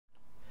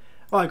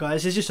Alright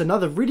guys, it's just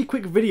another really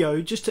quick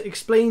video just to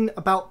explain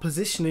about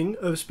positioning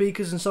of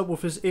speakers and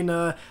subwoofers in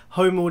a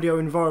home audio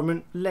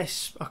environment,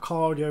 less a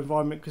car audio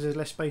environment because there's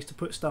less space to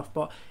put stuff,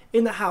 but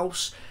in the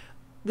house,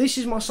 this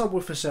is my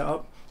subwoofer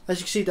setup.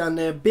 As you can see down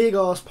there, big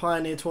ass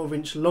Pioneer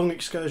 12-inch long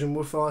excursion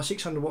woofer,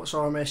 600 watts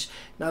RMS.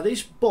 Now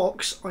this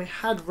box I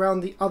had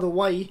round the other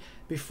way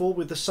before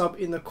with the sub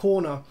in the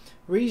corner.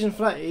 Reason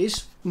for that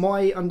is,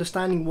 my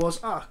understanding was,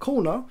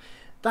 corner,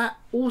 that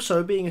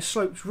also being a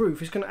sloped roof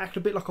is going to act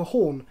a bit like a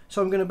horn.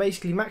 So I'm going to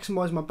basically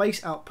maximise my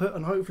bass output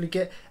and hopefully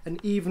get an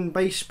even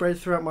bass spread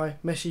throughout my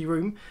messy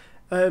room.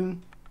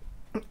 And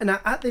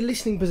now at the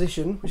listening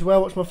position, which is where I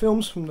watch my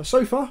films from the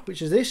sofa,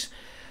 which is this,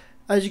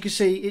 as you can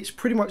see, it's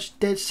pretty much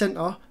dead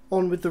centre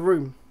on with the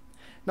room.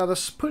 Now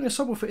putting a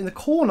subwoofer in the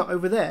corner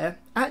over there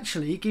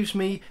actually gives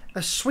me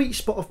a sweet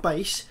spot of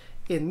bass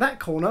in that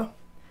corner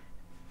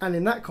and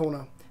in that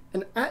corner.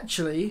 And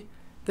actually,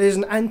 there's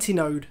an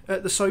anti-node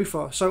at the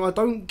sofa, so I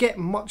don't get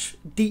much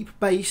deep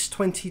bass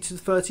 20 to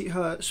 30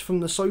 hertz from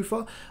the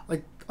sofa.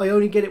 I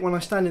only get it when I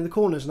stand in the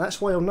corners, and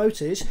that's why you'll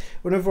notice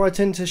whenever I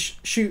tend to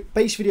shoot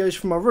bass videos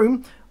from my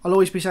room, I'll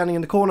always be standing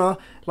in the corner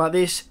like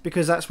this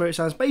because that's where it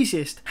sounds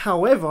bassiest.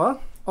 However,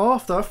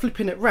 after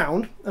flipping it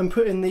round and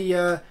putting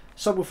the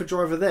subwoofer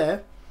driver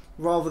there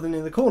rather than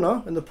in the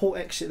corner and the port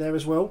exit there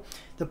as well,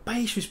 the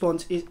bass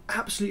response is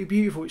absolutely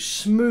beautiful. It's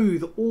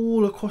smooth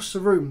all across the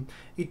room.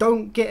 You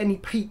don't get any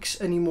peaks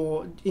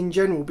anymore in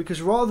general,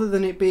 because rather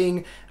than it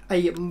being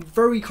a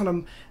very kind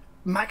of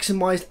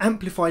maximized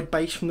amplified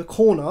bass from the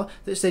corner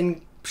that's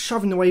then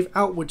shoving the wave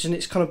outwards and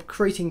it's kind of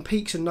creating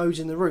peaks and nodes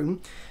in the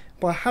room,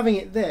 by having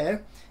it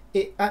there,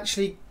 it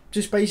actually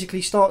just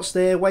basically starts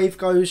there, wave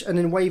goes, and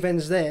then wave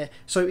ends there.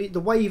 So the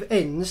wave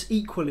ends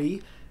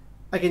equally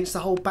against the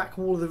whole back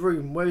wall of the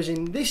room, whereas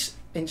in this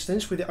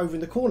instance with it over in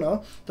the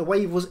corner, the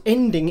wave was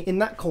ending in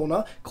that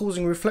corner,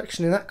 causing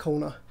reflection in that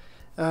corner,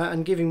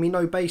 and giving me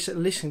no bass at the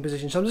listening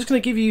position. So I'm just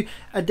going to give you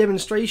a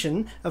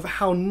demonstration of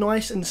how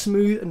nice and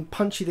smooth and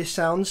punchy this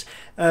sounds.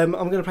 I'm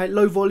going to play at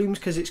low volumes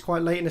because it's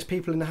quite late and there's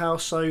people in the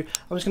house, so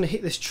I'm just going to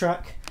hit this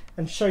track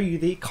and show you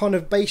the kind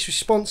of bass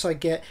response I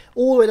get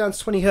all the way down to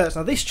 20 hertz.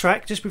 Now this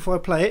track, just before I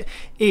play it,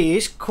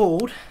 is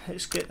called,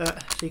 let's get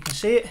that so you can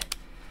see it,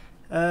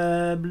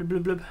 blub,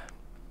 blub, blub.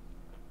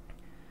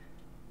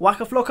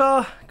 Waka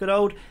Flocka, good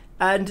old,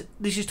 and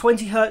this is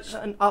 20 hertz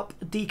and up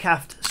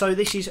decafed, so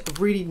this is a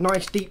really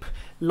nice deep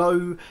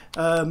low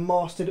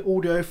mastered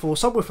audio for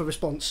subwoofer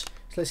response.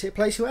 So let's hit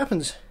play, see what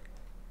happens.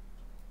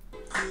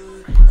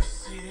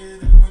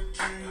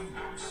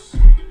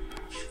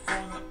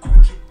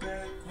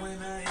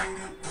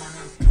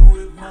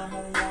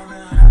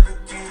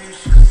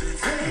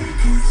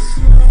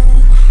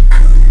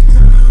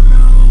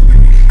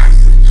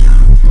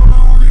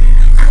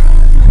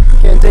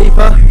 Getting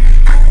deeper.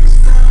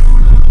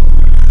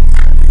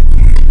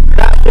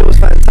 It was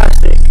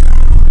fantastic.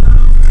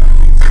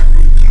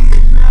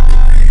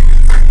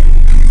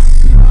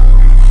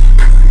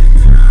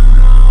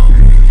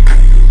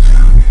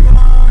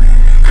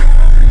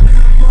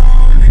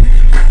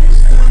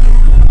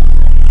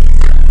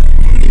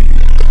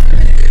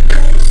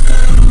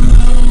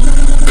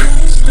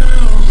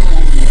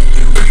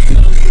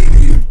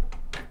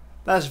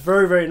 That's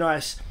very, very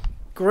nice.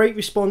 Great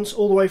response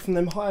all the way from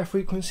them higher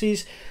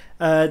frequencies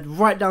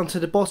right down to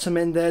the bottom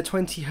end there,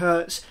 20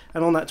 hertz,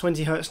 and on that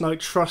 20 hertz note,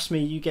 trust me,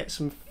 you get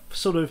some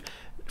sort of,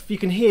 you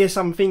can hear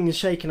some things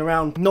shaking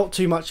around. Not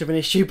too much of an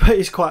issue, but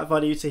it's quite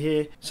funny to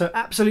hear. So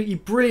absolutely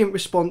brilliant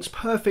response,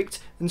 perfect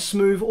and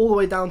smooth all the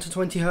way down to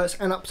 20 hertz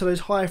and up to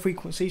those higher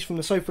frequencies from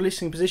the sofa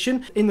listening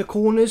position. In the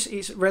corners,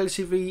 it's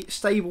relatively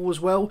stable as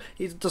well.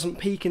 It doesn't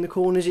peak in the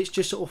corners, it's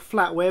just sort of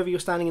flat wherever you're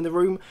standing in the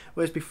room,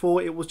 whereas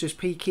before it was just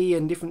peaky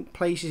and different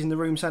places in the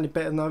room sounded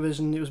better than others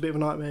and it was a bit of a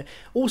nightmare.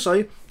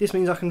 Also, this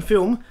means I can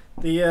film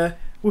the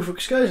woofer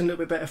excursion a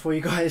little bit better for you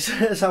guys,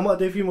 so I might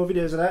do a few more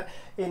videos of that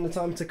in the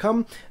time to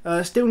come.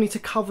 Still need to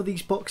cover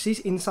these boxes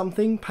in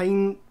something,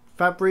 paint,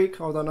 fabric,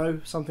 I don't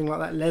know, something like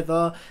that,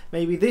 leather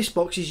maybe. This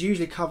box is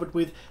usually covered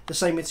with the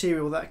same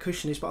material that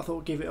cushion is, but I thought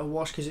I'd give it a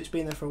wash because it's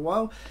been there for a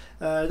while.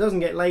 It doesn't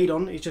get laid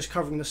on, it's just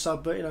covering the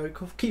sub, but you know,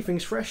 keep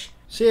things fresh.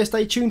 So yeah,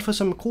 stay tuned for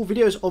some cool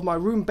videos of my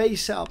room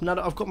bass setup now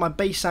that I've got my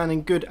bass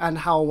sounding good and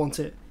how I want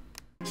it.